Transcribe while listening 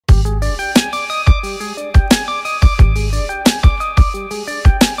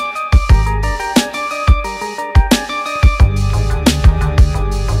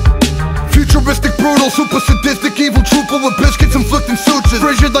people with biscuits inflicting sutures,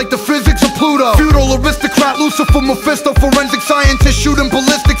 frigid like the physics of Pluto. Feudal aristocrat, Lucifer, Mephisto, forensic scientist, shooting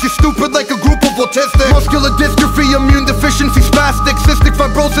ballistics. You're stupid like a group of autistics. Muscular dystrophy, immune deficiency, spastic, cystic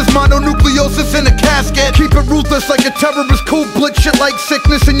fibrosis, mononucleosis in a casket. Keep it ruthless like a terrorist coup, blitz shit like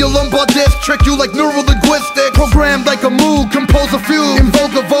sickness in your lumbar disc. Trick you like neurolinguistics. Programmed like a mood, compose a fugue.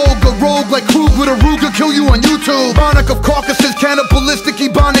 Invoke a vogue, a rogue like Krug with a Ruger, kill you on YouTube. Bionic of Caucasus, cannibalistic,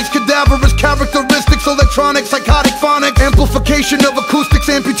 ebonics, cadaverous characteristics, electronic, psychotic phonics. Amplification of acoustics,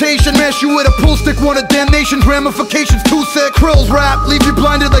 amputation. Mash you with a pool stick, one of damnation's ramifications, too sick. Krills rap, leave you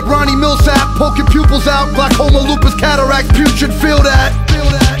blinded like Ronnie Millsap. Poke your pupils out, glaucoma, lupus, cataracts, putrid, feel that.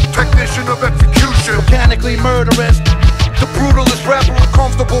 Technician of execution, Mechanically murderous. the brutalist rapper,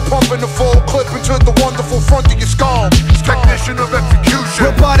 uncomfortable, pumping the full clip into the wonderful front of your skull. Technician of execution,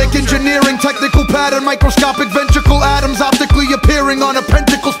 Robotic engineering, technical pattern, microscopic ventricle atoms optically appearing on a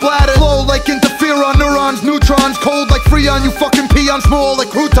pentacle splatter. Flow like interferon, neurons, neutrons, cold like Freon, you fucking peon, small like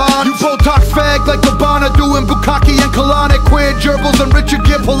croutons. You Botox fag like Gabbana doing Bukkake and colonic. Queer gerbils and Richard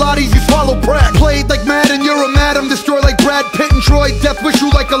Gere Pilates, you swallow crack. Played like Madden, you're a madam, destroy like Brad Pitt and Troy. Death wish you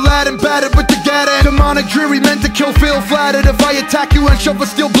like Aladdin, battered with the Gaddon. Demonic, dreary, meant to kill, feel flattered. If I attack you and shove a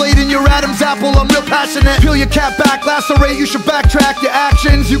steel blade in your Adam's apple, I'm real passionate. Peel your cat back, lacerate, you should backtrack your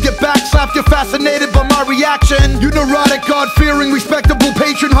actions. You get backslapped, you're fascinated by my reaction. You neurotic, God-fearing, respectable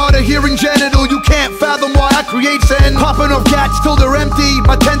patron, hard of hearing genital. You can't fathom why I create sin. Popping off cats till they're empty.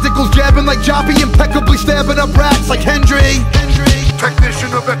 My tentacles jabbing like Joppy, impeccably stabbing up rats like Hendry.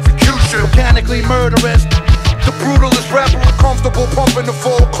 technician of execution, Mechanically murderous. the brutalist rapper, uncomfortable, pumping the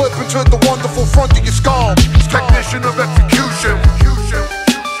full clip into the wonderful front of your skull. Technician of execution.